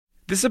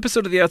This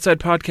episode of the Outside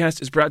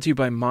Podcast is brought to you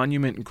by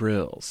Monument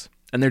Grills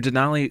and their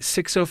Denali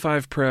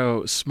 605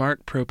 Pro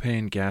Smart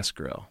Propane Gas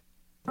Grill.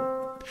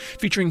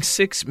 Featuring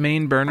 6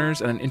 main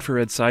burners and an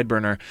infrared side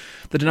burner,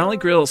 the Denali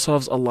grill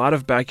solves a lot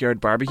of backyard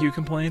barbecue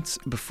complaints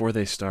before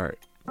they start.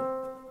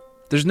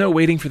 There's no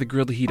waiting for the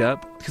grill to heat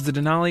up because the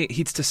Denali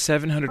heats to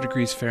 700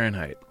 degrees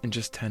Fahrenheit in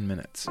just 10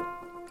 minutes.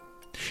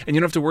 And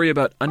you don't have to worry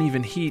about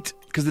uneven heat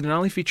because the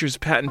Denali features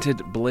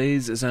patented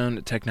Blaze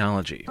Zone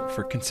technology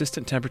for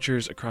consistent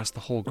temperatures across the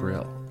whole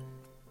grill.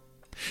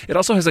 It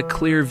also has a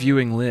clear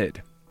viewing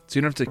lid, so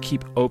you don't have to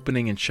keep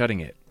opening and shutting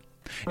it,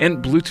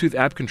 and Bluetooth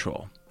app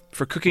control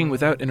for cooking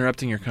without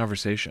interrupting your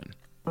conversation.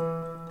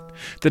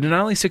 The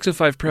Denali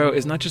 605 Pro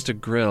is not just a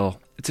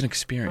grill, it's an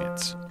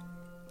experience.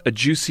 A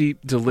juicy,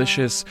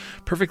 delicious,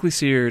 perfectly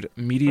seared,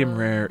 medium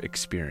rare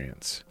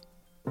experience.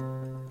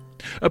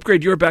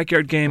 Upgrade your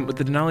backyard game with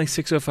the Denali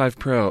 605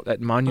 Pro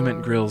at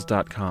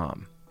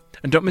monumentgrills.com.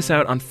 And don't miss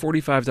out on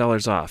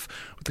 $45 off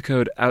with the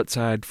code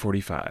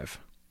OUTSIDE45.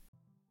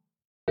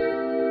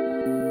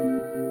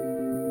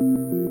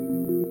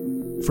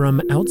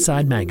 From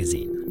Outside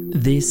Magazine,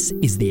 this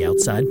is the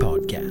Outside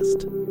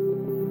Podcast.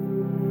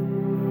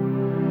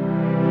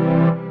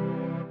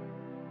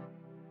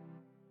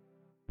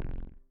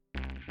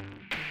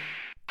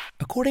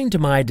 According to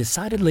my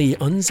decidedly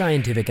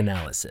unscientific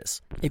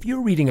analysis, if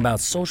you're reading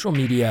about social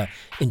media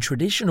in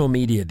traditional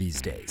media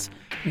these days,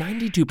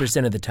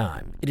 92% of the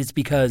time it is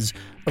because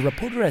a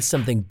reporter has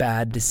something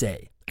bad to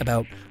say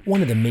about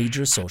one of the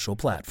major social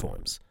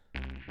platforms.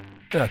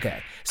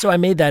 Okay, so I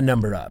made that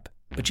number up,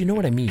 but you know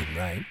what I mean,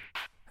 right?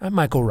 I'm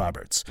Michael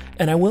Roberts,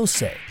 and I will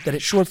say that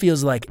it sure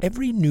feels like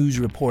every news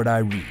report I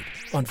read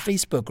on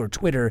Facebook or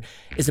Twitter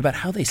is about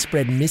how they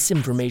spread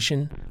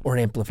misinformation or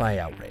amplify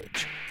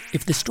outrage.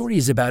 If the story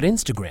is about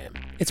Instagram,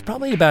 it's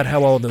probably about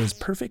how all those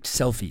perfect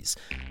selfies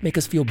make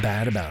us feel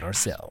bad about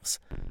ourselves.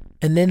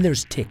 And then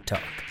there's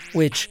TikTok,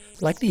 which,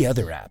 like the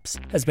other apps,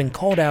 has been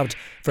called out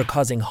for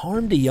causing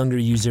harm to younger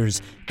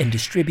users and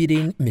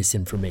distributing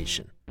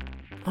misinformation.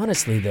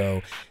 Honestly,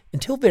 though,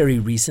 until very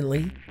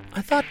recently,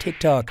 I thought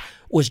TikTok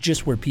was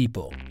just where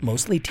people,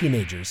 mostly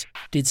teenagers,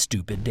 did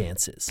stupid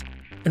dances.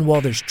 And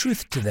while there's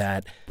truth to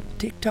that,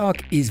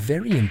 TikTok is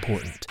very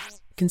important.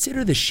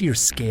 Consider the sheer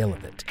scale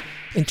of it.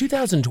 In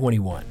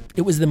 2021,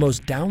 it was the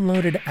most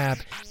downloaded app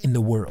in the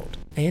world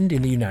and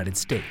in the United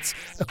States,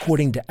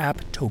 according to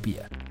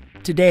Apptopia.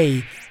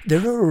 Today,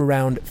 there are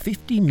around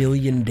 50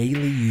 million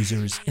daily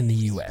users in the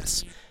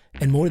US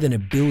and more than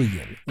 1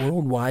 billion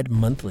worldwide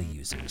monthly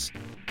users.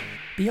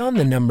 Beyond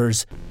the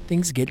numbers,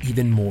 things get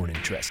even more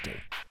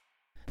interesting.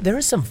 There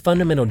are some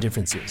fundamental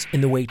differences in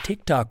the way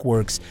TikTok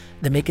works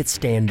that make it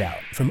stand out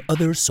from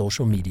other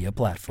social media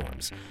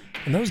platforms.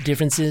 And those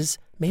differences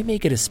may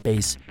make it a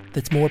space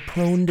that's more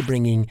prone to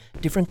bringing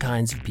different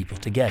kinds of people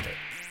together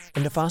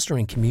and to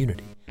fostering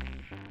community.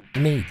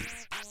 Maybe.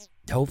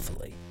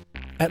 Hopefully.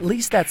 At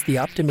least that's the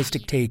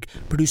optimistic take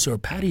producer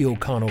Patty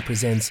O'Connell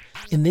presents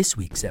in this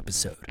week's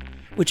episode,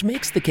 which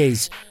makes the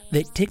case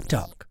that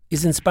TikTok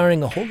is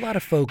inspiring a whole lot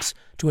of folks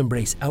to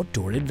embrace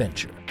outdoor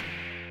adventure.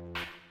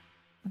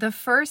 The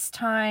first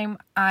time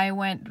I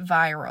went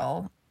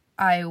viral,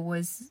 I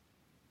was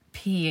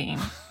peeing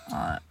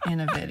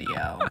in a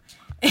video.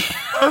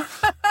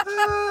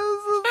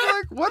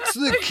 What's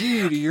the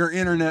key to your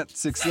internet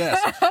success?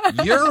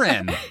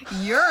 Urine.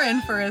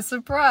 Urine for a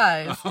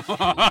surprise.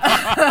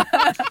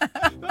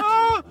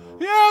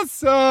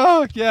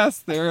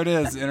 Yes, there it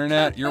is.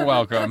 Internet, you're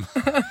welcome.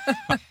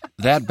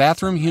 That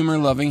bathroom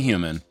humor-loving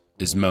human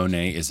is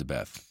Monet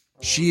Isabeth.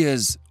 She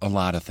is a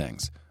lot of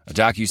things. A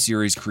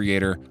docuseries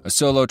creator, a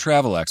solo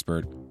travel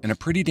expert, and a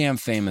pretty damn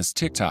famous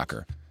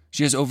TikToker.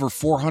 She has over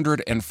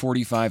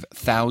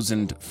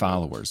 445,000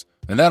 followers.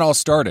 And that all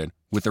started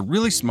with a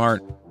really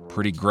smart,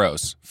 pretty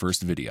gross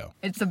first video.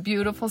 It's a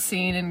beautiful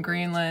scene in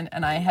Greenland,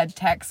 and I had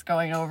text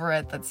going over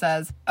it that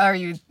says, "Are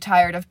you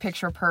tired of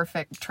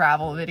picture-perfect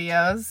travel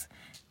videos?"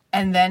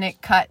 And then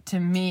it cut to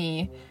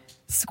me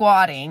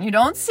squatting. You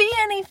don't see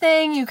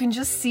anything. You can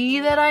just see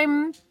that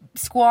I'm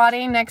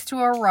squatting next to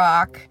a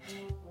rock.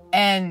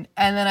 And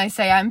then I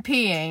say, "I'm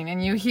peeing,"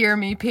 and you hear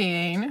me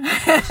peeing.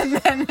 And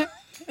then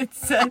it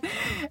said,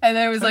 and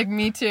then it was like,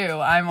 "Me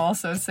too. I'm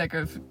also sick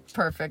of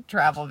perfect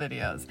travel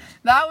videos."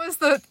 That was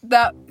it.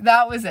 That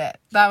was it.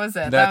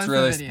 That's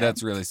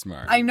really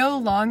smart. I no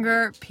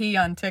longer pee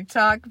on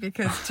TikTok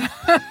because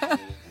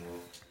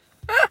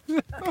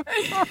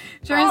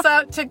turns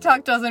out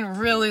TikTok doesn't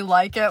really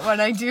like it when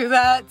I do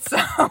that. So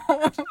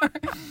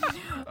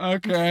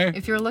okay.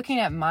 If you're looking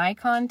at my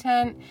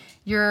content,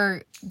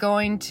 you're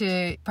going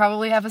to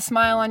probably have a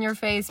smile on your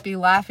face, be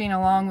laughing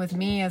along with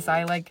me as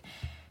I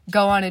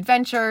go on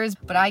adventures,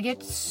 but I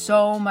get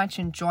so much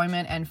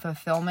enjoyment and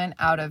fulfillment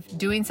out of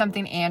doing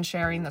something and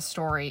sharing the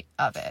story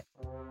of it.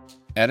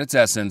 At its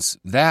essence,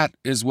 that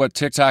is what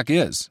TikTok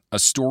is, a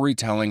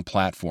storytelling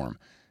platform.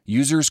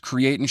 Users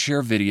create and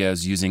share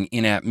videos using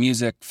in-app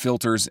music,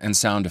 filters, and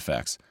sound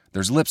effects.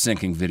 There's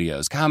lip-syncing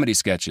videos, comedy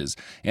sketches,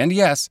 and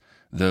yes,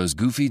 those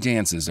goofy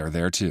dances are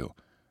there too.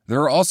 There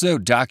are also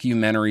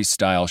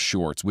documentary-style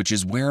shorts, which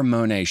is where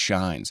Monet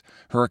shines.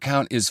 Her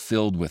account is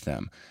filled with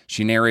them.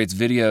 She narrates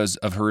videos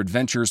of her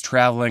adventures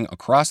traveling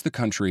across the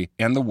country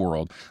and the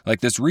world,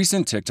 like this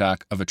recent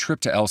TikTok of a trip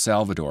to El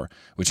Salvador,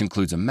 which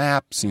includes a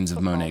map, scenes of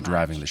Monet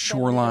driving the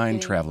shoreline,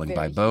 traveling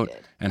by boat,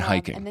 and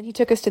hiking. And then he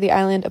took us to the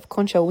island of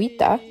Concha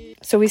Huita.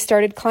 So we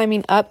started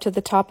climbing up to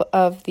the top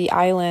of the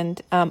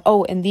island.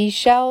 And these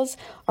shells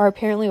are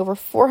apparently over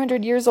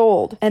 400 years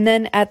old. And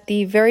then at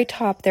the very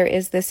top, there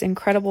is this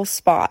incredible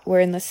spot where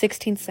in the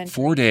 16th century...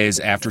 4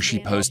 days after she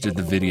posted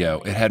the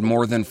video, it had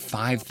more than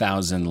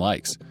 5,000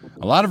 likes.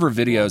 A lot of her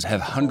videos have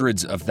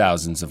hundreds of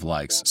thousands of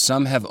likes.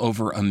 Some have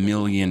over 1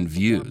 million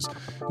views,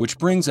 which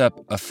brings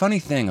up a funny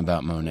thing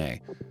about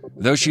Monet.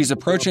 Though she's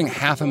approaching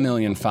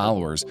 500,000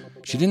 followers,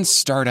 she didn't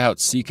start out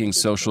seeking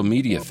social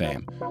media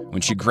fame.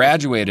 When she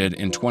graduated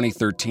in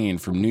 2013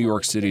 from New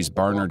York City's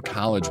Barnard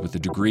College with a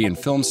degree in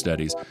film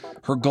studies,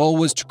 her goal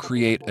was to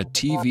create a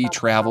TV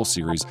travel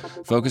series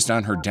focused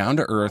on her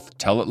down-to-earth,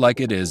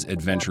 tell-it-like-it-is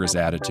adventurous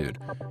attitude.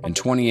 In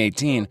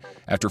 2018,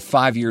 after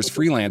 5 years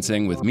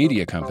freelancing with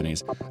media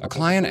companies, a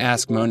client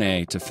asked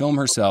Monet to film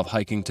herself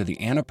hiking to the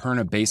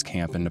Annapurna Base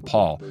Camp in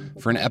Nepal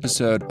for an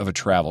episode of a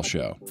travel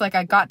show. It's like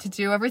I got to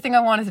do everything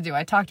I wanted to do.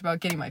 I talked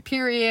about getting my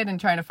period and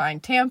trying to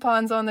find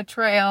tampons on the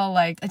trail.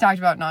 Like, I talked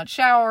about not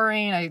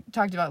showering. I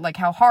talked about like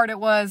how hard it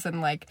was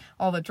and like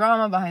all the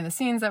drama behind the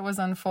scenes that was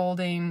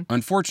unfolding.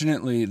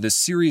 Unfortunately, the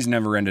series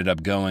never ended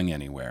up going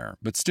anywhere.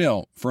 But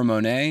still, for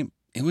Monet,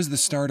 it was the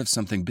start of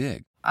something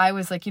big. I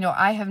was like,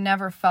 I have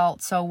never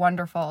felt so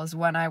wonderful as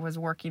when I was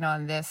working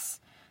on this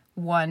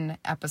one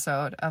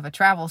episode of a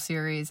travel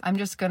series. I'm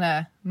just going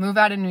to move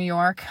out of New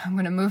York. I'm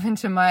going to move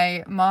into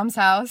my mom's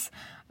house,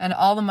 and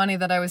all the money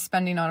that I was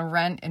spending on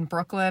rent in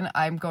Brooklyn,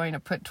 I'm going to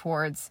put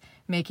towards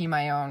making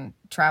my own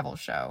travel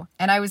show.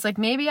 And I was like,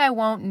 maybe I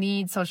won't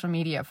need social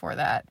media for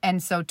that.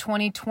 And so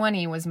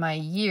 2020 was my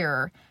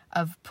year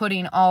of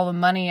putting all the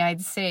money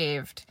I'd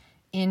saved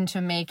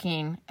into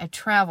making a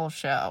travel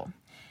show.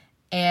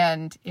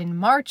 And in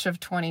March of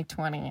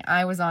 2020,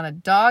 I was on a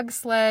dog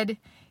sled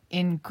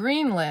in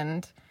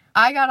Greenland.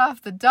 I got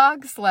off the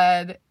dog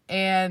sled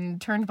and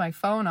turned my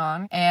phone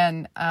on,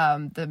 and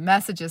the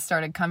messages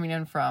started coming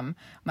in from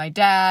my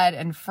dad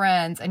and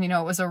friends. And,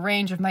 it was a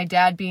range of my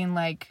dad being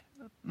like,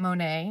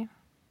 Monet,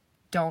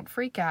 don't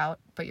freak out,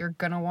 but you're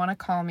going to want to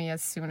call me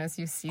as soon as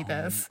you see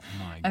this.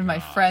 And my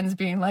friends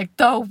being like,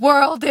 the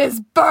world is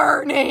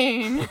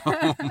burning.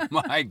 Oh,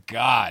 my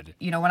God.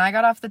 When I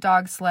got off the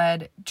dog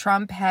sled,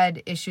 Trump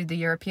had issued the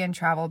European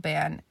travel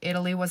ban.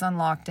 Italy was on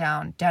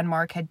lockdown.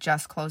 Denmark had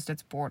just closed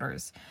its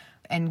borders.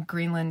 And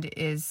Greenland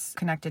is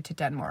connected to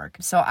Denmark.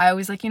 So I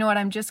was like, you know what,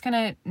 I'm just going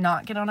to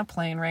not get on a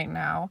plane right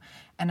now.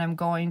 And I'm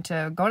going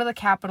to go to the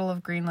capital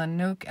of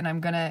Greenland, Nuuk, and I'm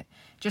going to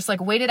just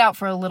like wait it out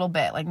for a little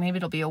bit. Like maybe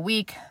it'll be a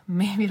week,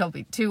 maybe it'll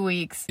be 2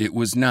 weeks. It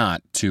was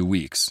not 2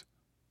 weeks.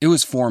 It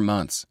was 4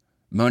 months.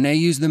 Monet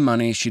used the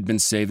money she'd been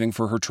saving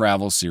for her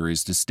travel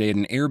series to stay at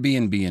an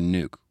Airbnb in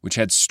Nuuk, which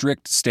had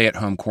strict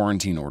stay-at-home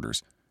quarantine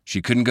orders.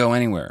 She couldn't go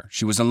anywhere.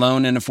 She was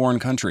alone in a foreign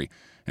country.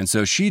 And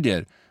so she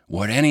did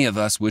what any of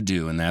us would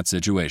do in that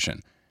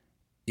situation,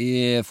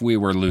 if we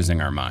were losing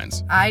our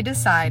minds. I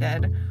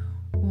decided,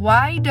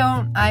 why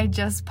don't I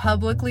just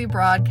publicly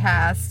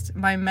broadcast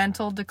my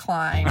mental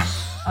decline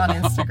on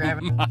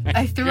Instagram?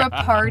 I threw a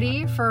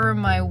party for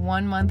my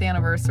 1-month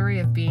anniversary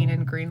of being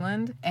in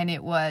Greenland, and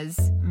it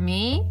was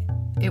me.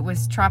 It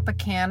was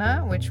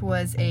Tropicana, which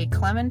was a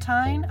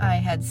clementine I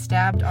had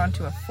stabbed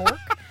onto a fork,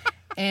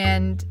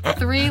 and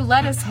 3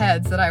 lettuce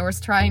heads that I was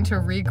trying to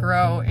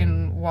regrow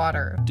in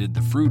water. Did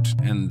the fruit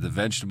and the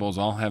vegetables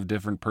all have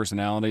different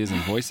personalities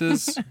and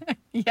voices?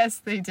 Yes,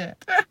 they did.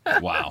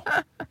 Wow.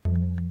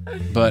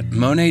 But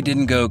Monet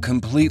didn't go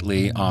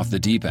completely off the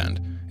deep end.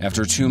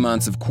 After 2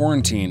 months of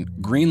quarantine,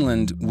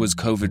 Greenland was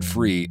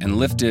COVID-free and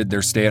lifted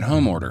their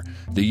stay-at-home order.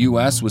 The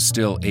U.S. was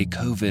still a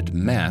COVID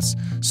mess,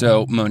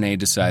 so Monet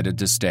decided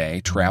to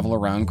stay, travel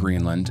around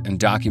Greenland, and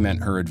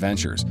document her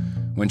adventures.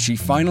 When she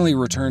finally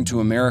returned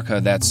to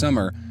America that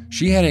summer,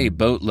 she had a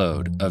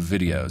boatload of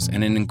videos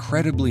and an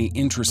incredibly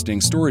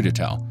interesting story to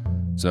tell.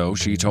 So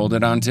she told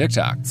it on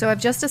TikTok. So I've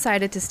just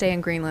decided to stay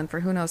in Greenland for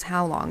who knows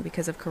how long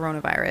because of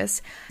coronavirus.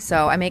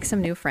 So I make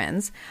some new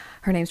friends.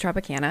 Her name's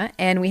Tropicana,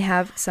 and we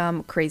have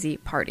some crazy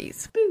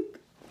parties. Boop.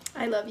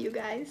 I love you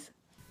guys.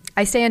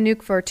 I stay in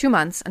Nuuk for 2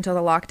 months until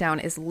the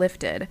lockdown is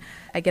lifted.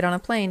 I get on a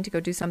plane to go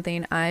do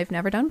something I've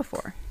never done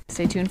before.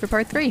 Stay tuned for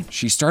part 3.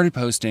 She started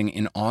posting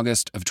in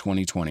August of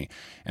 2020,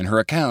 and her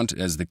account,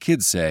 as the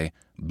kids say,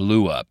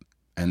 blew up.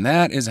 And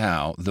that is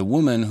how the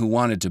woman who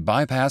wanted to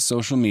bypass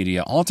social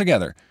media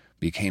altogether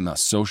became a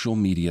social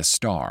media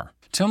star.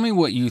 Tell me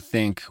what you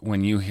think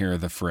when you hear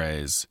the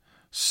phrase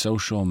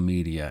social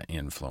media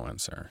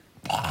influencer.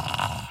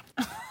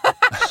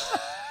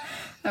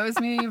 That was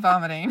me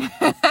vomiting.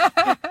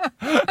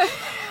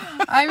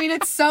 I mean,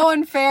 it's so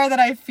unfair that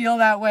I feel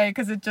that way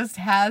because it just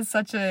has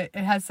such a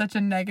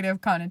negative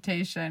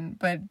connotation,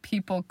 but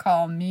people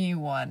call me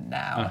one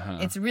now.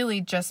 It's really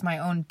just my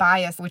own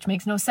bias, which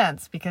makes no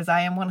sense because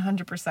I am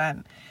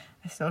 100%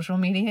 a social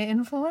media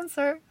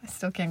influencer. I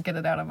still can't get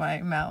it out of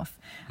my mouth.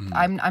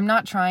 I'm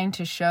not trying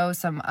to show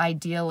some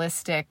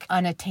idealistic,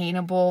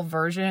 unattainable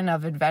version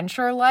of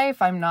adventure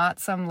life. I'm not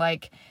some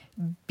like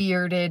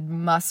bearded,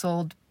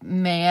 muscled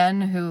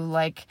man who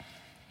like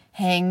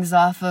hangs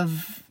off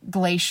of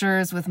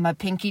glaciers with my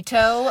pinky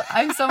toe.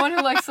 I'm someone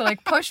who likes to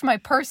like push my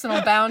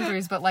personal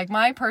boundaries, but like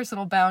my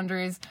personal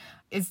boundaries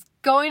is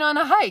going on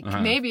a hike.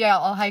 Maybe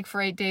I'll hike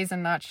for 8 days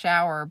and not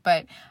shower,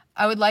 but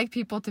I would like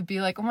people to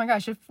be like, oh my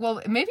gosh,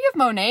 maybe if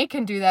Monet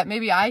can do that,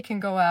 maybe I can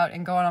go out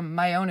and go on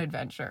my own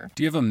adventure.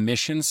 Do you have a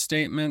mission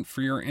statement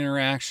for your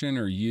interaction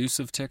or use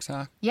of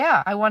TikTok?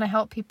 Yeah, I want to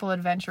help people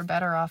adventure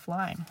better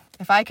offline.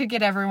 If I could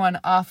get everyone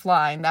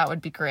offline, that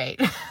would be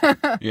great.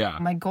 Yeah.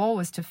 My goal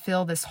was to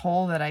fill this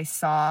hole that I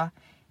saw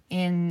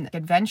in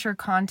adventure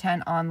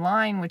content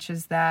online, which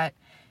is that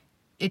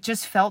it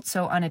just felt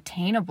so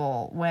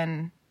unattainable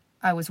when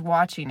I was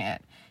watching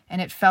it. And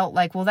it felt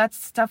like, well, that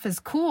stuff is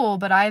cool,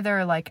 but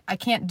either like I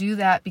can't do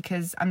that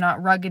because I'm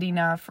not rugged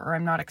enough or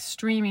I'm not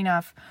extreme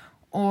enough,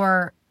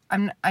 or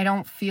I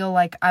don't feel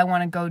like I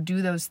want to go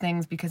do those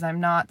things because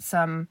I'm not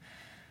some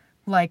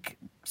like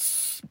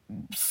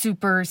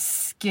super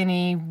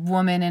skinny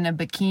woman in a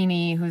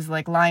bikini who's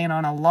like lying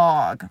on a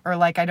log, or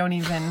like I don't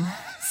even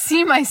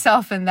see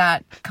myself in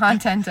that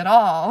content at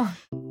all.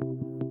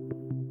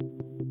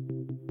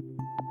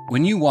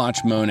 When you watch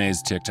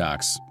Monet's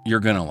TikToks, you're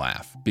gonna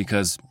laugh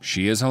because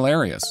she is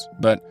hilarious,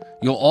 but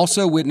you'll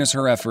also witness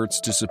her efforts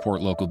to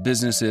support local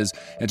businesses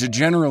and to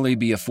generally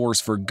be a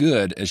force for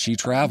good as she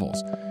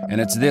travels.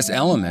 And it's this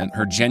element,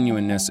 her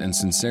genuineness and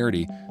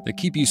sincerity, that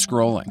keep you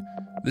scrolling.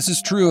 This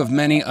is true of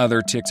many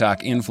other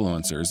TikTok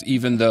influencers,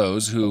 even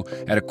those who,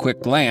 at a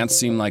quick glance,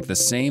 seem like the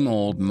same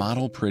old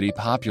model pretty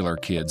popular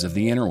kids of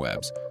the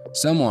interwebs.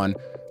 Someone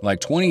like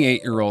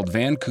 28-year-old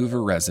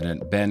Vancouver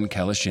resident Ben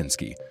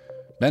Kalashinsky.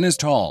 Ben is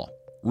tall,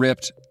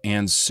 ripped,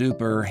 and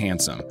super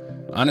handsome.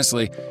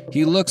 Honestly,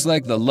 he looks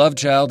like the love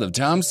child of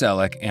Tom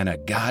Selleck and a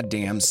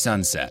goddamn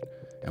sunset.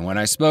 And when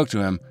I spoke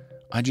to him,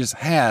 I just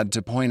had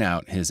to point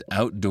out his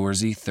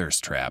outdoorsy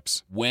thirst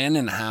traps. When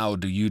and how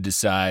do you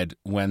decide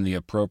when the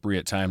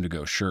appropriate time to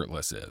go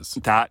shirtless is?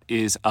 That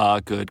is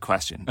a good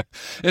question.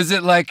 Is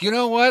it like, you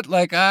know what?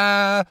 Like,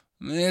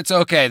 it's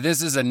okay.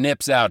 This is a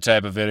nips out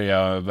type of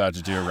video I'm about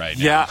to do right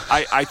now. Yeah,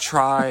 I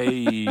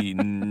try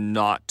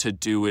not to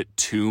do it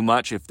too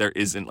much if there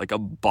isn't like a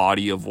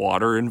body of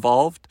water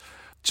involved,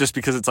 just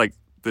because it's like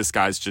this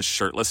guy's just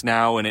shirtless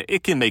now and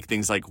it can make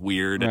things like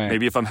weird. Right.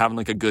 Maybe if I'm having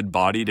like a good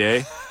body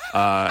day,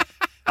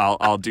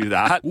 I'll do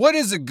that. What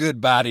is a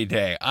good body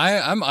day?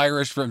 I'm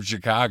Irish from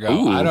Chicago.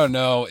 Ooh. I don't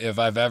know if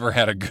I've ever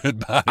had a good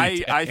body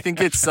day. I think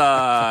it's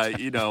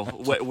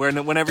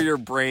whenever your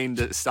brain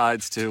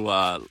decides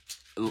to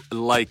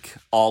like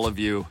all of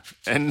you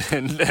and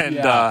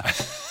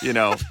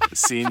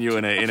seeing you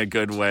in a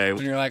good way.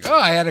 When you're like, oh,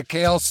 I had a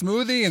kale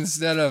smoothie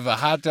instead of a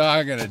hot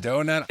dog and a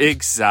donut.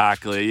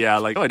 Exactly. Yeah.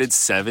 Like, I did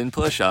 7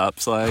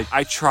 push-ups. Like,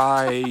 I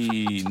try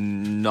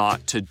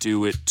not to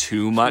do it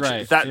too much.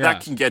 Right,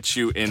 That can get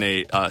you in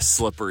a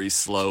slippery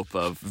slope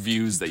of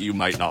views that you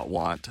might not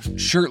want.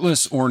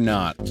 Shirtless or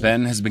not,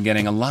 Ben has been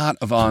getting a lot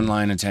of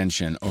online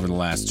attention over the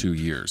last 2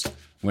 years.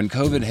 When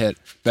COVID hit,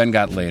 Ben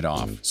got laid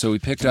off, so he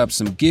picked up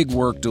some gig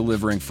work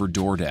delivering for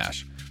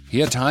DoorDash. He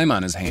had time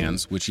on his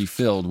hands, which he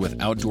filled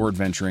with outdoor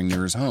adventuring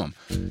near his home.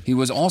 He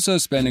was also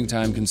spending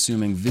time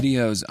consuming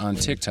videos on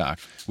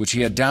TikTok, which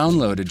he had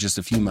downloaded just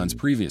a few months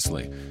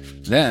previously.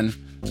 Then,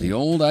 the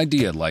old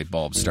idea light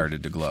bulb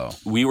started to glow.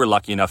 We were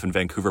lucky enough in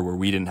Vancouver where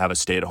we didn't have a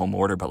stay-at-home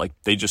order, but like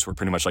they just were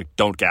pretty much like,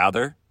 don't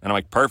gather. And I'm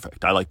like,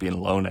 perfect. I like being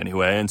alone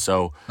anyway. And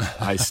so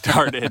I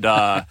started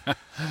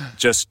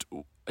just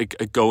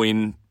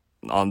going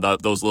on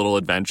those little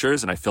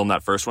adventures, and I filmed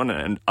that first one,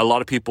 and a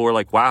lot of people were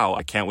like, wow,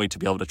 I can't wait to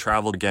be able to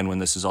travel again when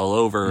this is all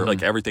over. Mm-hmm.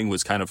 Like, everything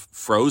was kind of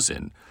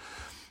frozen,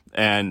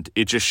 and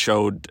it just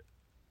showed,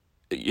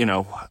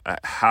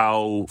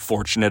 how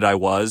fortunate I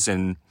was,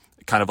 and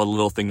kind of a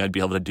little thing I'd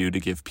be able to do to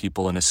give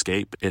people an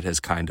escape. It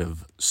has kind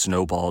of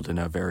snowballed in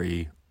a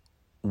very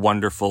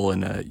wonderful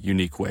and a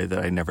unique way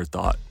that I never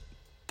thought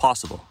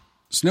possible.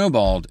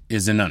 Snowballed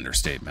is an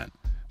understatement.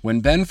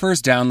 When Ben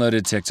first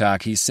downloaded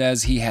TikTok, he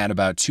says he had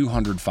about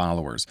 200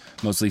 followers,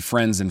 mostly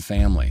friends and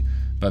family.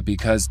 But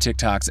because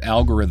TikTok's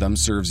algorithm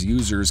serves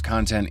users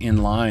content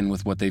in line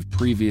with what they've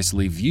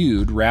previously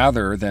viewed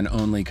rather than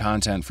only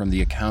content from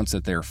the accounts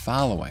that they're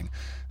following,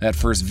 that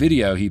first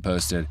video he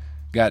posted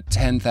got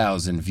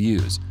 10,000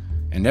 views.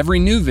 And every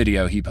new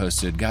video he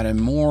posted got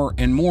him more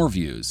and more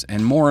views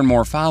and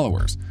more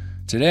followers.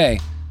 Today,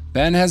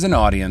 Ben has an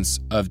audience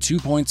of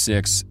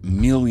 2.6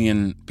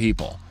 million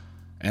people.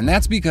 And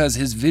that's because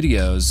his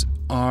videos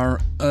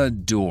are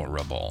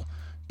adorable.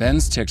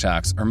 Ben's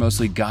TikToks are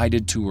mostly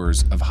guided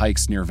tours of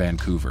hikes near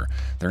Vancouver.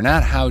 They're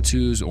not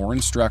how-tos or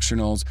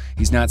instructionals.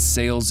 He's not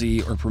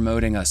salesy or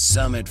promoting a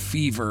summit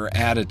fever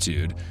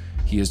attitude.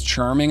 He is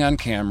charming on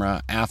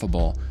camera,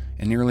 affable,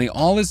 and nearly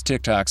all his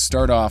TikToks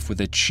start off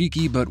with a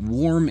cheeky but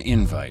warm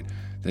invite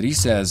that he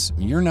says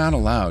you're not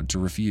allowed to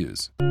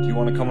refuse. Do you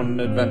want to come on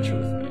an adventure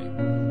with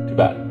me? Too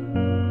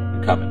bad.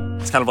 coming.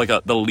 It's kind of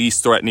like the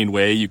least threatening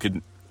way you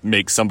could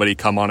make somebody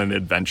come on an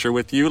adventure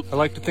with you. I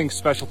like to think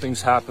special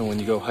things happen when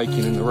you go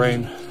hiking in the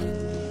rain.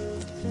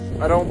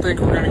 I don't think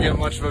we're going to get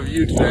much of a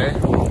view today.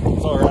 It's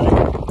all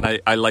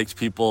right. I liked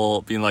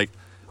people being like,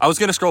 I was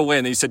going to scroll away,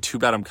 and then you said, too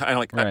bad. I'm kind of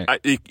like, Right.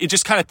 it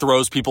just kind of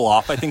throws people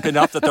off, I think,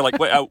 enough that they're like,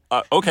 wait,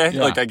 okay,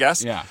 Yeah. like, I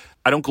guess. Yeah.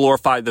 I don't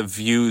glorify the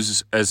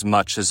views as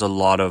much as a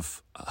lot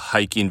of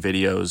hiking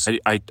videos.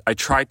 I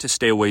try to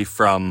stay away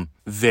from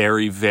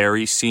very,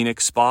 very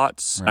scenic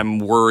spots. Right. I'm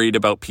worried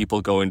about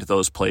people going to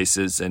those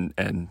places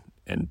and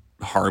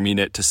harming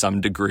it to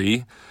some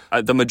degree.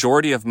 The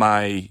majority of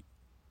my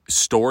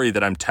story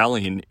that I'm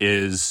telling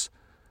is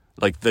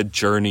like the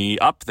journey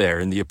up there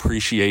and the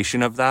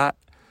appreciation of that,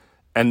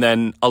 and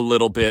then a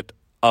little bit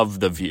of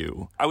the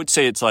view. I would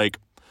say it's like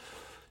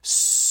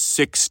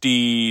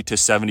 60 to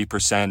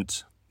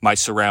 70% my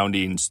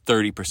surroundings,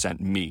 30%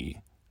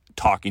 me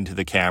talking to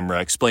the camera,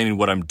 explaining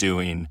what I'm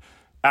doing,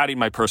 adding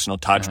my personal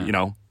touch,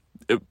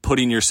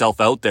 putting yourself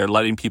out there,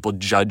 letting people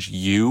judge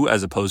you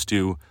as opposed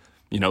to,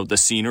 the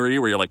scenery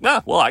where you're like,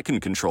 well, I can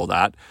control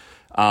that.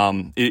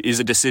 It is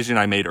a decision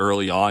I made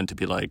early on to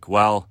be like,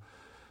 well,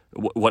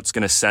 what's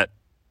going to set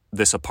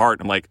this apart?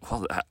 I'm like,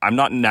 well, I'm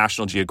not in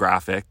National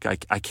Geographic.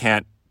 I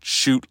can't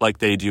shoot like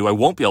they do. I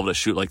won't be able to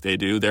shoot like they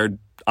do. They're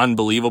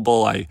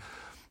unbelievable. I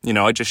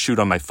just shoot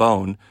on my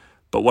phone.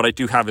 But what I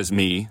do have is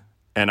me,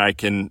 and I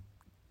can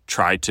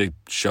try to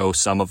show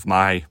some of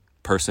my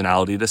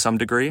personality to some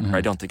degree. Mm-hmm.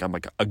 I don't think I'm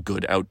like a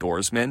good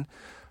outdoorsman.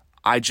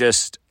 I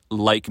just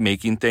like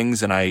making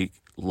things, and I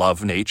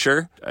love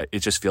nature. It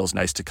just feels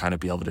nice to kind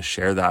of be able to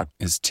share that.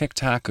 Is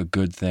TikTok a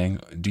good thing?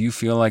 Do you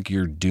feel like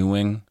you're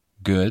doing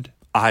good?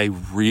 I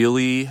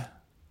really,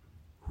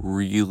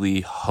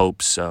 really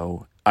hope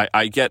so.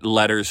 I get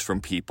letters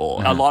from people.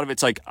 Mm-hmm. A lot of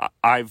it's like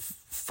I've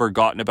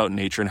forgotten about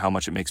nature and how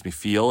much it makes me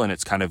feel, and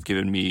it's kind of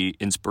given me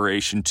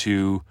inspiration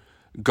to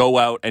go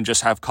out and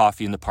just have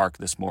coffee in the park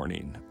this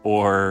morning,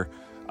 or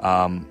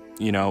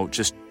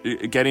just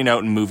getting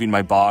out and moving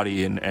my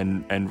body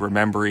and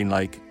remembering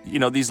like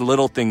these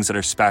little things that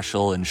are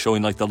special, and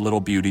showing like the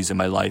little beauties in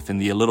my life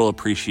and the little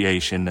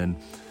appreciation. And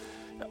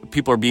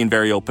people are being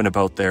very open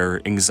about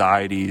their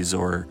anxieties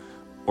or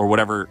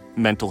whatever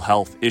mental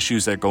health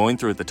issues they're going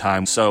through at the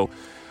time. So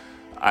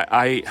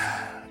I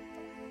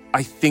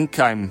think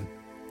I'm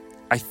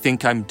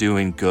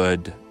doing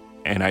good,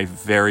 and I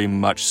very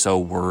much so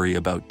worry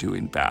about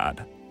doing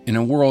bad. In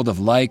a world of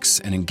likes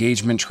and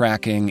engagement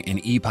tracking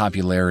and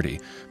e-popularity,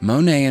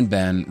 Monet and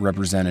Ben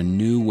represent a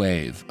new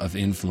wave of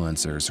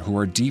influencers who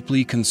are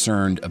deeply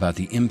concerned about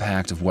the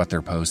impact of what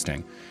they're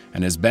posting.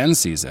 And as Ben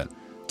sees it,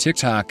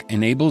 TikTok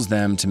enables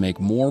them to make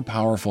more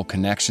powerful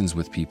connections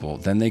with people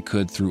than they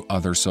could through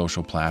other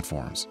social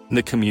platforms.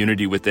 The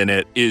community within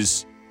it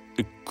is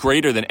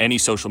greater than any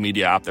social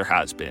media app there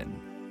has been.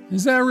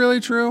 Is that really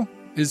true?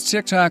 Is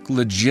TikTok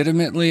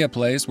legitimately a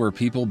place where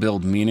people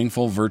build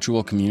meaningful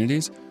virtual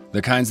communities?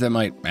 The kinds that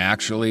might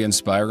actually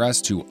inspire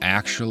us to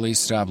actually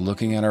stop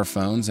looking at our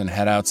phones and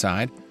head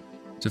outside?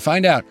 To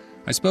find out,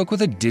 I spoke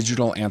with a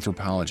digital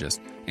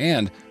anthropologist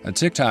and a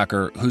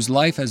TikToker whose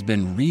life has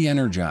been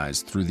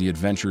re-energized through the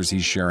adventures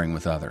he's sharing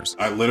with others.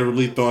 I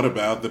literally thought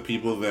about the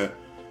people that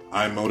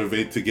I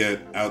motivate to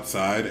get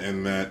outside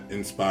and that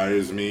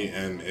inspires me,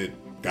 and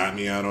it got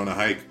me out on a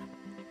hike.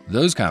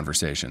 Those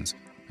conversations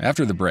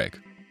after the break.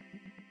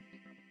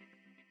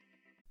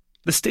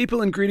 The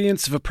staple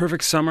ingredients of a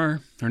perfect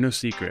summer are no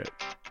secret.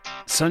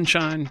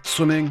 Sunshine,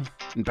 swimming,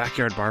 and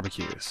backyard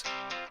barbecues.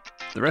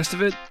 The rest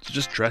of it is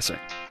just dressing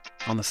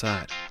on the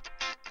side.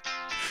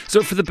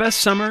 So for the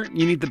best summer,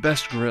 you need the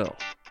best grill.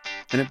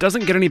 And it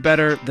doesn't get any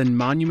better than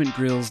Monument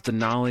Grill's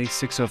Denali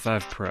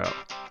 605 Pro.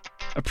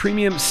 A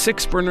premium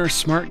 6-burner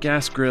smart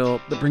gas grill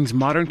that brings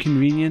modern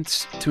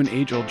convenience to an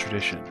age-old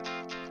tradition.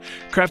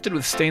 Crafted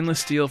with stainless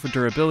steel for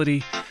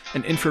durability,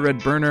 an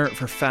infrared burner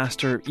for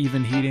faster,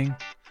 even heating,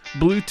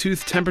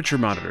 Bluetooth temperature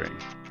monitoring,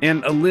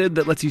 and a lid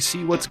that lets you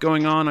see what's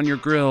going on your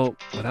grill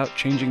without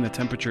changing the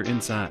temperature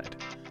inside.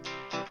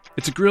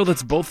 It's a grill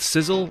that's both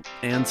sizzle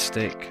and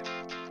steak.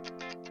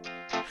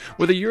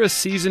 Whether you're a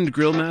seasoned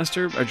grill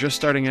master or just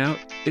starting out,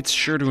 it's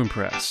sure to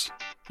impress.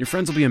 Your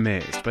friends will be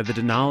amazed by the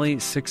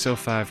Denali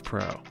 605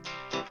 Pro.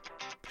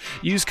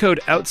 Use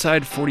code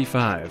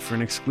OUTSIDE45 for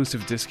an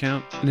exclusive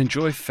discount and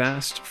enjoy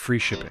fast, free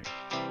shipping.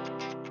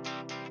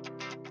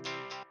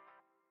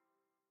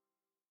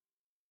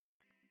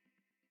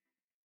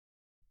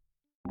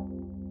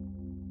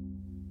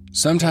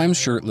 Sometimes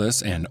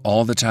shirtless and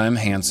all-the-time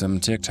handsome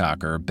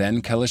TikToker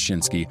Ben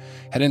Kelashinsky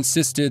had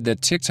insisted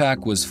that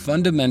TikTok was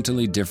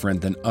fundamentally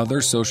different than other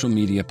social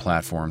media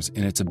platforms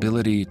in its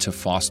ability to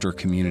foster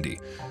community.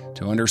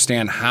 To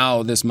understand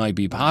how this might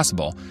be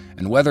possible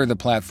and whether the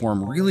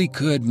platform really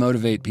could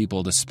motivate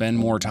people to spend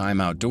more time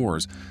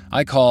outdoors,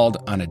 I called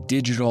on a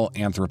digital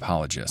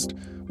anthropologist,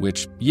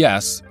 which,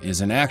 yes,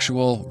 is an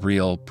actual,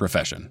 real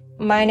profession.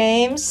 My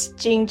name's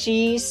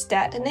Jinji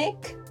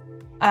Statnik.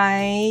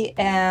 I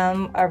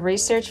am a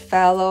research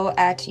fellow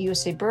at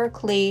UC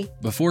Berkeley.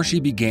 Before she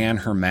began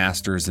her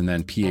master's and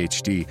then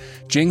PhD,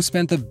 Jing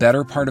spent the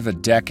better part of a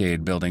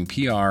decade building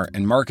PR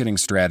and marketing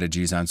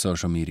strategies on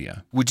social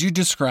media. Would you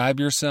describe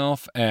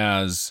yourself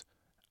as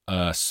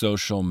a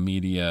social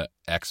media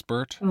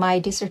expert? My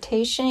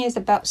dissertation is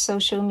about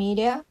social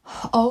media.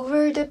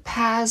 Over the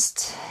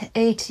past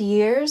 8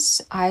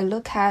 years, I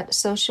look at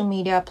social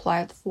media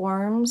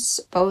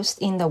platforms both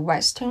in the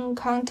Western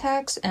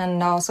context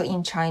and also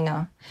in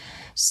China.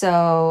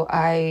 So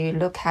I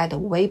look at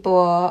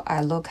Weibo,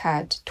 I look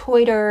at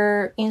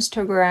Twitter,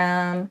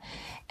 Instagram,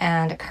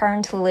 and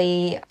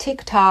currently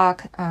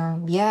TikTok.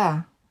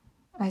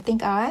 I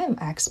think I am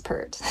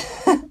expert.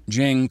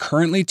 Jing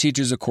currently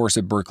teaches a course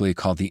at Berkeley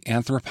called The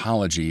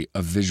Anthropology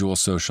of Visual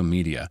Social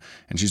Media,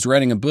 and she's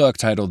writing a book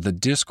titled The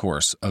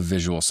Discourse of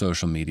Visual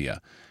Social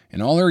Media.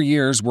 In all her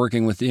years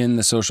working within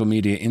the social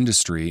media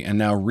industry and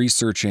now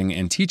researching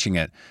and teaching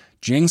it,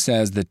 Jing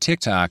says that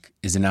TikTok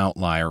is an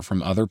outlier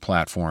from other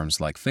platforms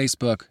like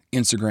Facebook,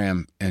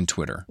 Instagram, and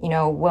Twitter.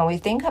 When we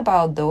think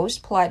about those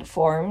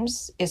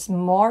platforms, it's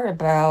more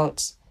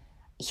about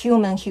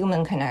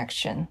human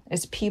connection.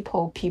 It's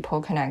people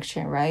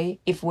connection, right?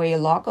 If we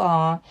log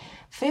on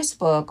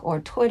Facebook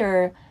or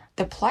Twitter,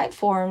 the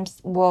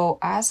platforms will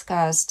ask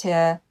us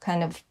to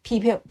kind of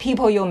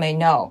people you may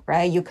know,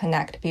 right? You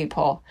connect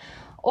people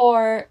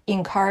or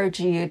encourage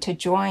you to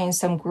join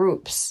some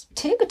groups.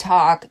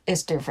 TikTok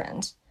is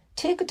different.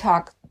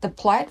 TikTok, the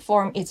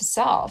platform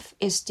itself,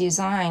 is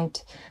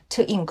designed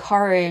to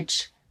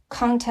encourage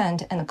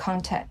content and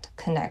content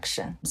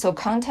connection. So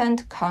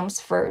content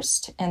comes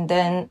first and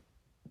then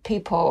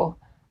people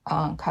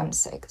come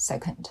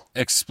second.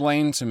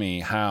 Explain to me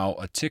how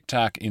a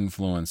TikTok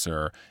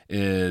influencer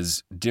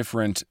is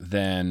different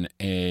than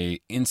a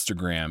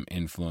Instagram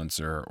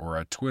influencer or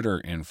a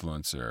Twitter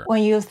influencer.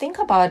 When you think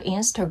about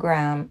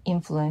Instagram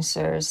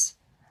influencers,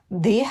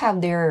 they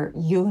have their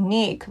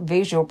unique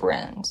visual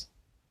brand.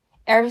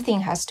 Everything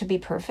has to be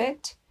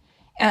perfect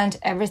and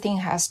everything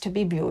has to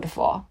be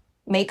beautiful.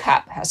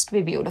 Makeup has to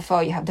be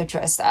beautiful. You have to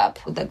dress up,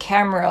 the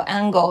camera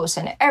angles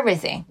and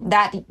everything.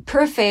 That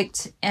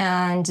perfect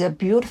and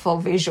beautiful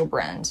visual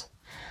brand.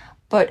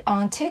 But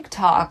on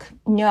TikTok,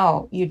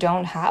 no, you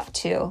don't have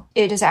to.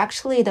 It is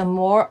actually the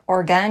more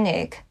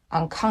organic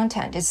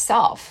content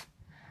itself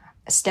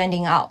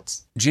standing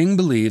out. Jing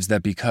believes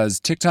that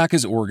because TikTok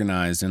is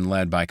organized and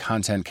led by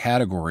content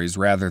categories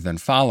rather than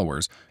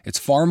followers, it's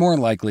far more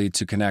likely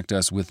to connect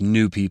us with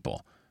new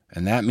people.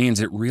 And that means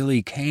it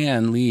really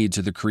can lead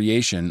to the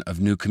creation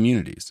of new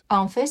communities.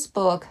 On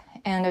Facebook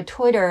and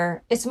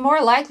Twitter, it's more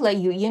likely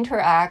you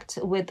interact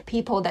with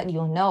people that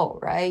you know,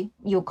 right?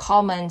 You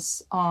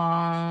comment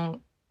on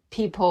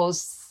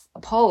people's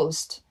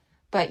post,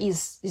 but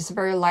it's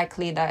very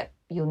likely that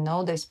you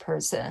know this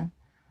person.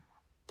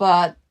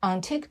 But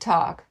on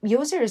TikTok,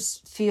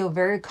 users feel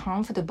very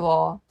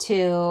comfortable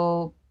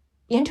to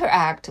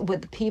interact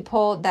with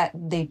people that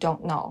they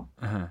don't know.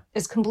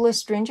 It's complete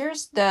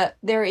strangers that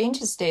they're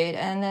interested,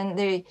 and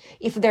then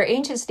if they're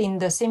interested in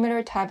the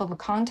similar type of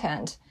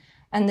content,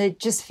 and they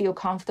just feel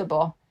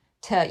comfortable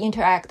to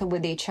interact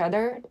with each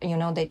other.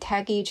 They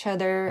tag each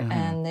other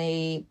and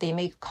they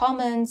make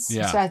comments.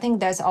 Yeah. So I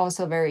think that's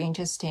also very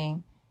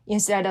interesting.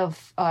 Instead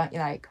of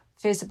like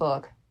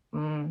Facebook,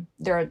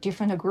 there are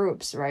different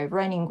groups, right?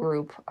 Running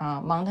group,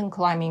 mountain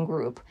climbing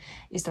group.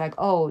 It's like,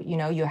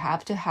 you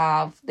have to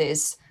have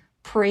this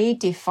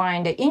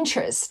predefined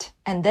interest,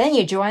 and then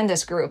you join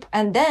this group,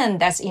 and then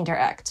that's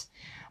interact.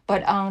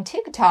 But on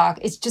TikTok,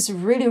 it's just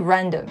really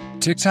random.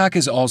 TikTok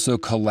is also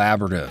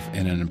collaborative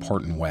in an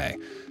important way.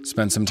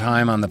 Spend some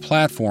time on the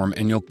platform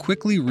and you'll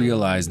quickly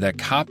realize that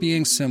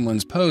copying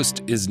someone's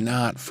post is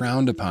not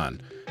frowned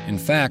upon. In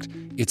fact,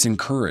 it's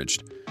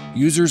encouraged.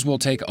 Users will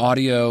take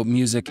audio,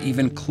 music,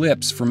 even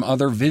clips from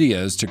other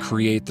videos to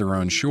create their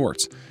own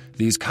shorts.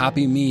 These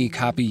copy me,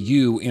 copy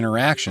you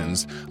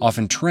interactions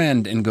often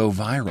trend and go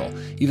viral,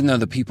 even though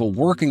the people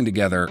working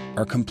together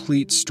are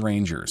complete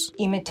strangers.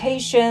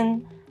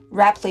 Imitation,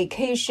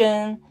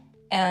 replication,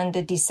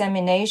 and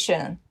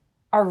dissemination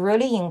are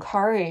really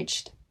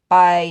encouraged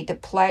by the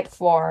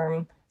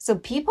platform. So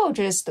people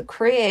just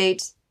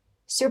create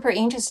super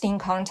interesting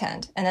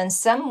content, and then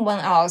someone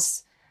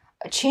else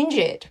change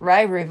it,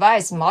 right?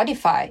 Revise,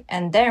 modify,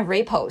 and then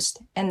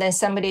repost. And then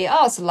somebody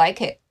else like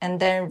it,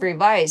 and then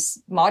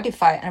revise,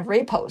 modify, and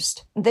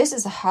repost. This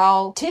is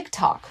how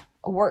TikTok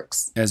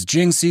works. As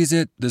Jing sees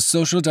it, the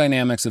social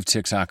dynamics of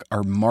TikTok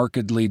are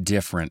markedly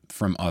different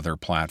from other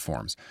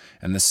platforms.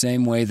 And the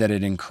same way that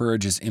it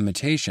encourages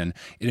imitation,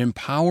 it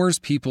empowers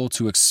people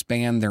to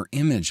expand their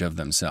image of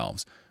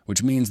themselves,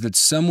 which means that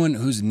someone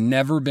who's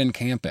never been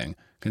camping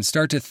can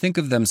start to think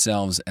of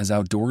themselves as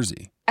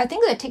outdoorsy. I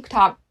think that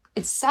TikTok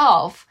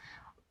itself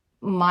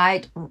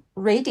might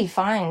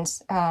redefine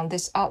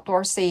this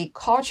outdoorsy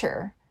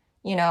culture.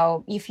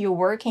 If you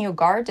work in your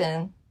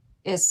garden,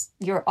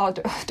 you're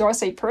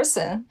outdoorsy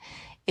person.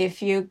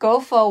 If you go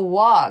for a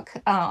walk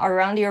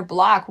around your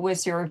block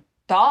with your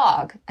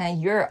dog,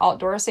 and you're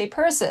outdoorsy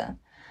person.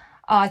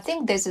 I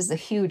think this is a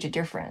huge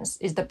difference,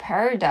 is the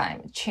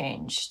paradigm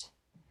changed.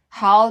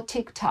 How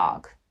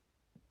TikTok,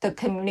 the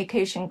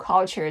communication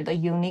culture, the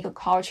unique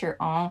culture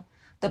on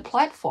the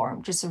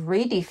platform just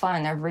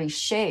redefined and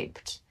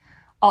reshaped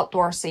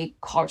outdoorsy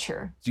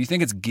culture. Do you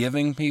think it's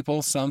giving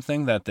people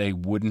something that they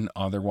wouldn't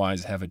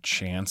otherwise have a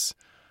chance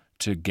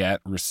to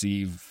get,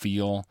 receive,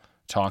 feel,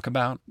 talk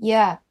about?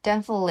 Yeah,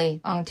 definitely.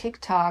 On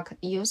TikTok,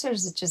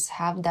 users just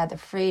have that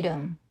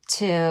freedom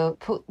to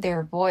put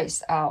their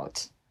voice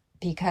out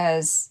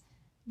because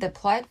the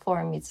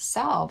platform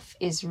itself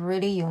is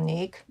really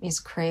unique, is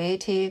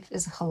creative,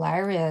 is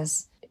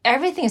hilarious.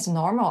 Everything is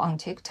normal on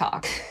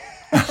TikTok.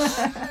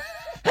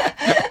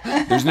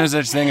 There's no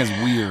such thing as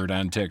weird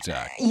on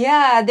TikTok.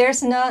 Yeah,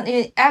 there's not.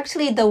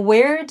 Actually, the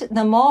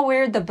more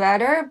weird, the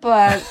better.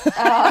 But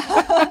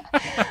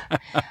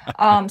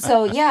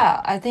so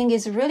yeah, I think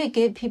it's really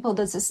give people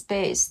this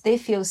space. They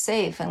feel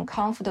safe and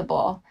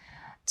comfortable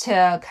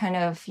to kind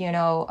of,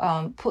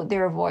 put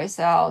their voice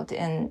out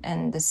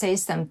and say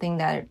something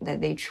that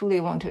they truly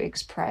want to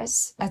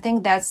express. I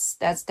think that's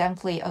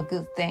definitely a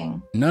good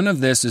thing. None of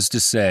this is to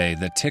say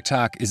that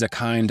TikTok is a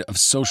kind of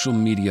social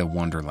media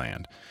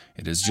wonderland.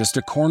 It is just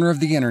a corner of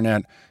the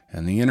internet,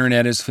 and the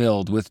internet is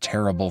filled with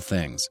terrible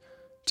things.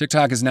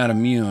 TikTok is not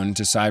immune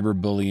to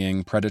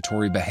cyberbullying,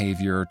 predatory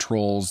behavior,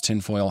 trolls,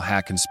 tinfoil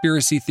hat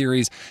conspiracy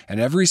theories, and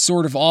every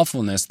sort of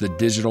awfulness the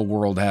digital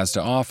world has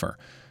to offer.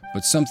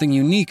 But something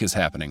unique is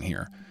happening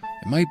here.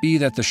 It might be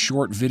that the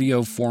short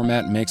video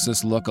format makes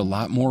us look a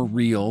lot more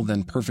real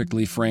than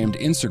perfectly framed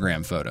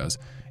Instagram photos.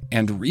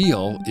 And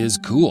real is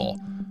cool.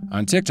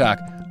 On TikTok,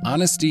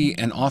 honesty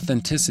and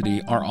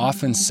authenticity are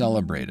often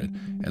celebrated,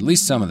 at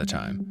least some of the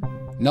time.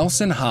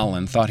 Nelson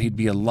Holland thought he'd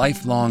be a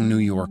lifelong New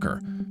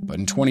Yorker, but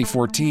in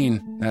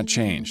 2014, that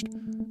changed.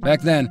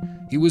 Back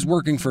then, he was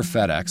working for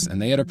FedEx,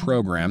 and they had a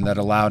program that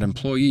allowed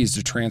employees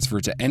to transfer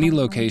to any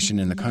location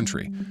in the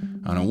country.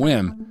 On a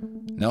whim,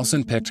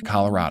 Nelson picked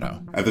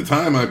Colorado. At the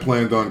time, I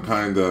planned on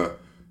kind of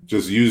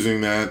just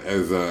using that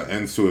as an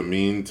ends to a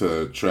mean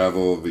to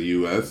travel the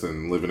U.S.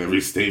 and live in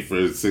every state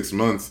for 6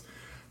 months.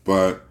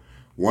 But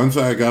once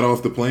I got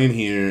off the plane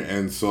here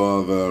and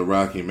saw the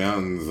Rocky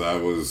Mountains, I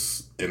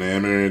was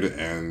enamored.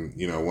 And,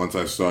 once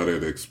I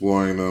started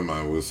exploring them,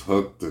 I was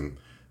hooked. And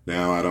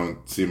now I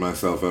don't see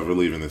myself ever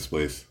leaving this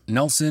place.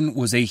 Nelson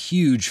was a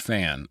huge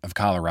fan of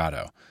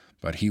Colorado,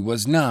 but he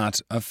was not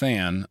a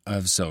fan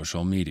of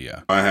social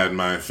media. I had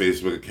my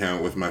Facebook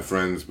account with my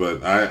friends,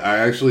 but I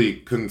actually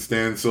couldn't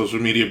stand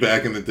social media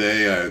back in the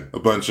day. I had a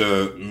bunch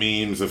of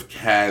memes of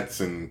cats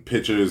and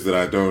pictures that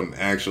I don't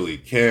actually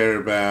care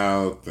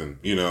about. And,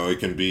 it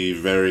can be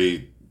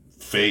very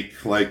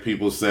fake, like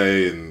people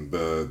say, and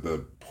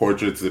the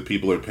portraits that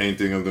people are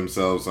painting of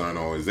themselves aren't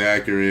always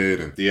accurate.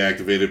 And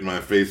deactivated my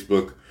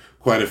Facebook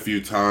quite a few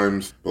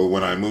times. But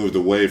when I moved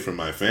away from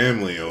my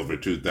family over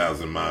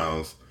 2,000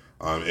 miles,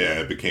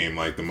 it became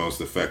like the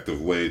most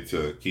effective way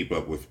to keep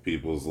up with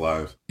people's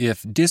lives.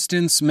 If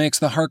distance makes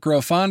the heart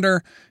grow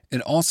fonder,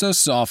 it also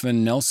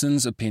softened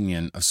Nelson's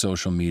opinion of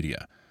social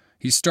media.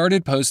 He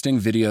started posting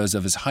videos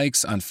of his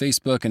hikes on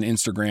Facebook and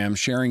Instagram,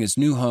 sharing his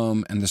new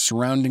home and the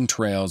surrounding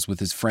trails with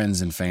his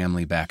friends and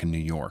family back in New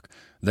York.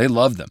 They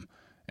loved them.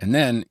 And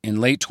then, in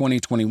late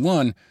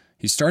 2021,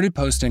 he started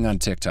posting on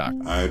TikTok.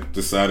 I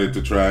decided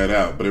to try it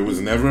out, but it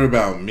was never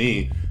about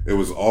me. It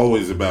was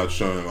always about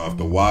showing off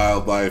the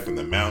wildlife and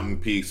the mountain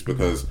peaks,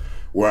 because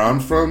where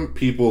I'm from,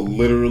 people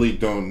literally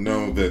don't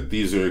know that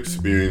these are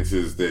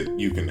experiences that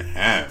you can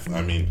have.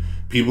 I mean,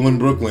 people in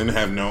Brooklyn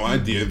have no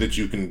idea that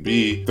you can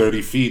be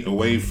 30 feet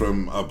away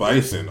from a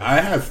bison.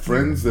 I have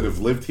friends that have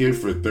lived here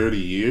for 30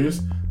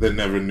 years that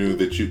never knew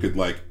that you could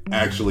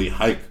actually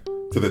hike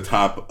to the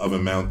top of a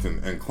mountain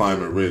and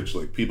climb a ridge.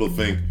 People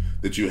think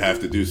that you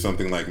have to do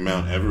something like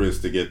Mount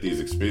Everest to get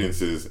these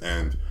experiences,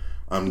 and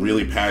I'm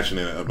really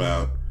passionate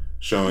about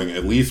showing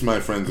at least my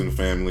friends and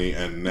family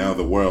and now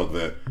the world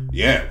that,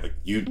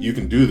 you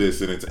can do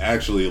this, and it's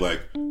actually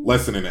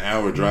less than an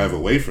hour drive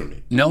away from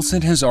me.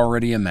 Nelson has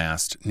already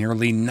amassed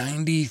nearly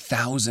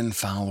 90,000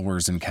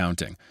 followers and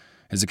counting.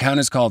 His account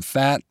is called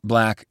Fat,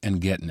 Black, and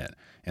Getting It,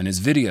 and his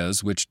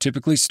videos, which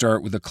typically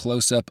start with a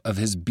close-up of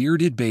his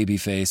bearded baby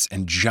face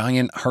and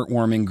giant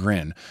heartwarming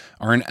grin,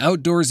 are an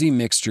outdoorsy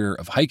mixture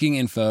of hiking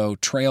info,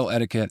 trail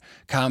etiquette,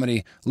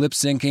 comedy,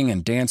 lip-syncing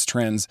and dance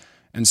trends,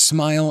 and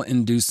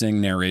smile-inducing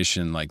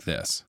narration like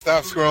this.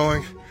 Stop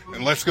scrolling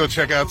and let's go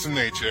check out some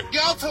nature.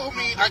 Y'all told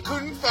me I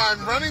couldn't find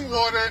running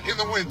water in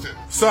the winter,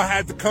 so I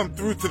had to come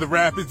through to the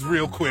rapids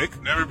real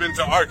quick. Never been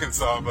to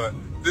Arkansas, but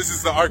this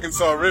is the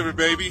Arkansas River,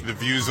 baby. The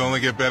views only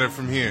get better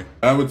from here.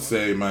 I would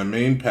say my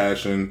main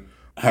passion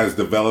has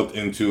developed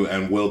into,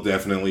 and will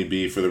definitely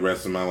be for the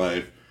rest of my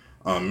life,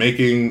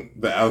 making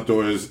the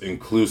outdoors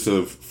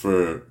inclusive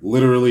for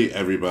literally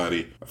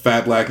everybody.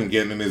 Fat, Black, and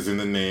Getting It is in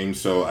the name,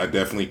 so I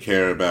definitely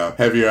care about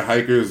heavier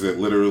hikers that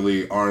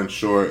literally aren't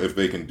sure if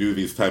they can do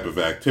these type of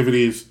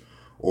activities,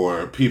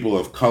 or people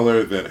of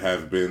color that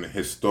have been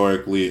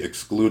historically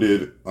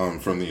excluded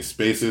from these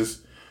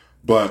spaces.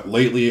 But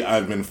lately,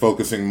 I've been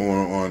focusing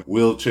more on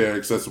wheelchair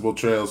accessible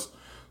trails.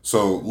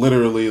 So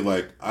literally,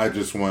 like, I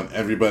just want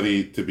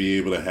everybody to be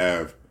able to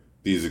have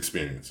these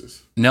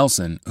experiences.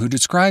 Nelson, who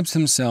describes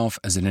himself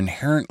as an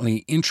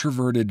inherently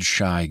introverted,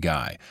 shy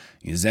guy,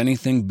 is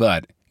anything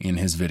but in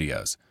his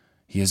videos.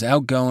 He is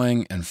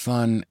outgoing and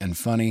fun and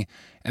funny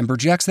and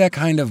projects that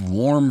kind of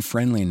warm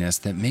friendliness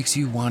that makes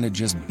you want to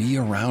just be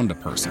around a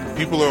person.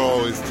 People are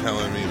always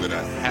telling me that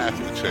I have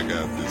to check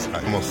out this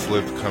hike. I almost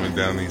slipped coming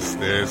down these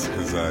stairs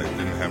because I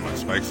didn't have my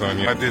spikes on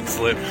yet. I did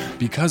slip.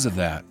 Because of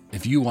that,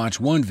 if you watch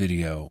one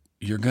video,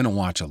 you're going to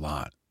watch a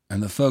lot.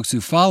 And the folks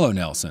who follow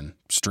Nelson,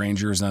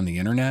 strangers on the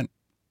internet,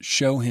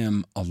 show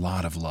him a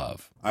lot of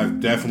love. I've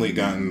definitely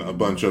gotten a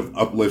bunch of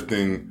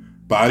uplifting,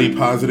 body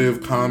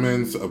positive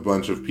comments, a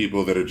bunch of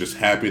people that are just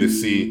happy to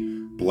see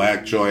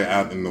Black joy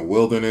out in the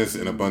wilderness,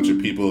 and a bunch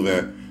of people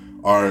that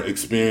are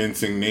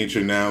experiencing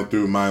nature now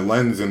through my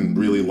lens and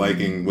really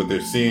liking what they're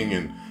seeing,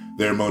 and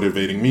they're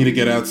motivating me to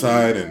get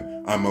outside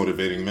and I'm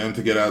motivating them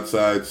to get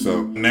outside.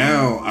 So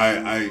now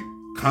I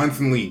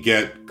constantly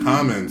get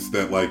comments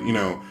that, like, you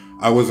know,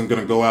 I wasn't going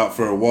to go out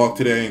for a walk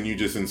today and you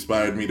just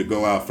inspired me to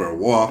go out for a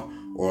walk,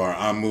 or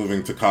I'm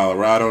moving to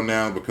Colorado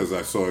now because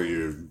I saw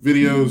your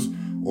videos,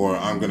 or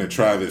I'm going to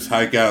try this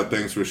hike out.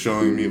 Thanks for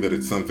showing me that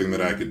it's something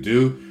that I could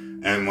do.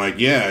 And like,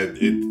 yeah,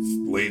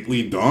 it's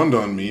lately dawned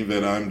on me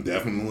that I'm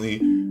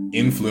definitely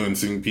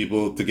influencing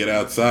people to get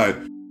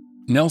outside.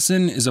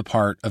 Nelson is a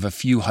part of a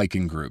few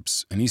hiking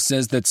groups, and he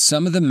says that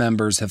some of the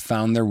members have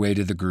found their way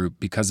to the group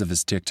because of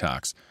his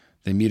TikToks.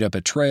 They meet up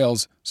at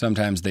trails,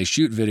 sometimes they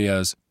shoot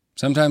videos,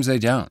 sometimes they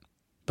don't,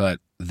 but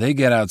they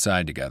get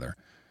outside together.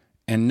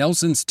 And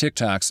Nelson's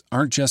TikToks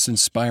aren't just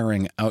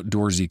inspiring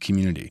outdoorsy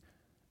community.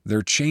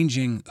 They're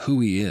changing who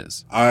he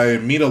is. I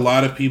meet a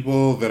lot of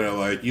people that are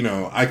like, you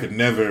know, I could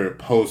never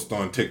post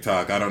on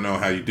TikTok. I don't know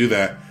how you do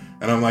that.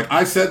 And I'm like,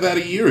 I said that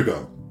a year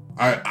ago.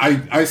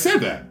 I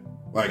said that.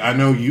 Like, I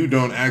know you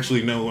don't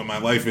actually know what my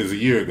life is a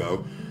year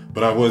ago,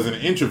 but I was an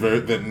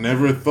introvert that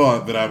never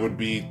thought that I would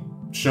be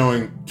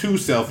showing 2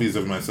 selfies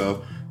of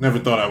myself. Never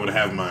thought I would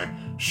have my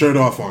shirt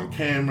off on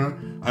camera.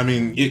 I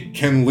mean, it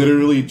can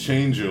literally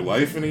change your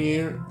life in a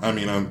year. I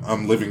mean,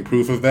 I'm living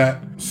proof of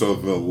that. So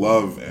the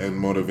love and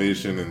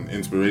motivation and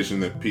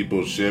inspiration that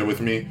people share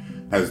with me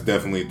has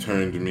definitely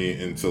turned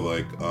me into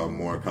like a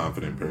more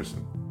confident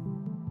person.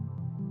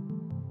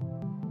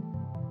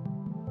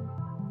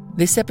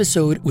 This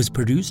episode was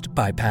produced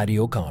by Patty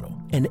O'Connell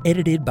and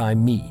edited by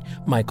me,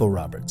 Michael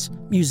Roberts.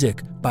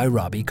 Music by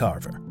Robbie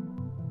Carver.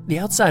 The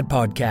Outside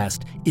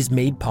Podcast is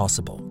made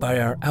possible by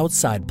our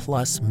Outside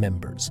Plus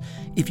members.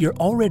 If you're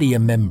already a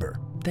member,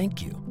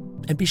 thank you.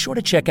 And be sure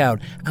to check out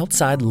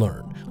Outside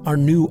Learn, our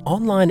new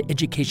online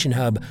education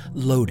hub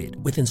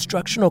loaded with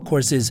instructional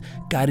courses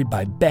guided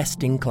by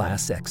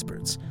best-in-class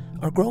experts.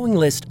 Our growing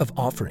list of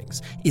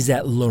offerings is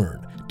at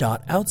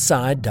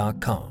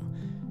learn.outside.com.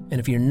 And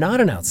if you're not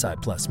an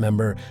Outside Plus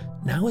member,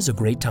 now is a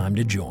great time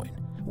to join.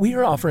 We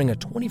are offering a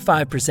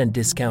 25%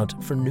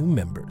 discount for new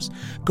members.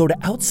 Go to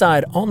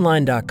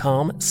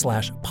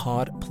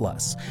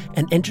outsideonline.com/podplus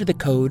and enter the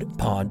code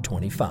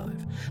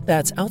POD25.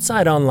 That's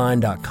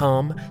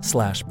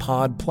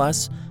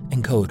outsideonline.com/podplus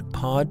and code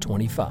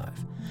POD25.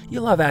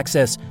 You'll have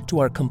access to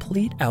our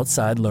complete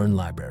Outside Learn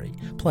library,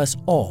 plus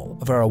all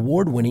of our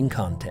award-winning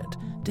content,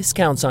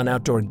 discounts on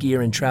outdoor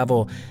gear and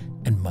travel,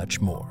 and much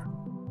more.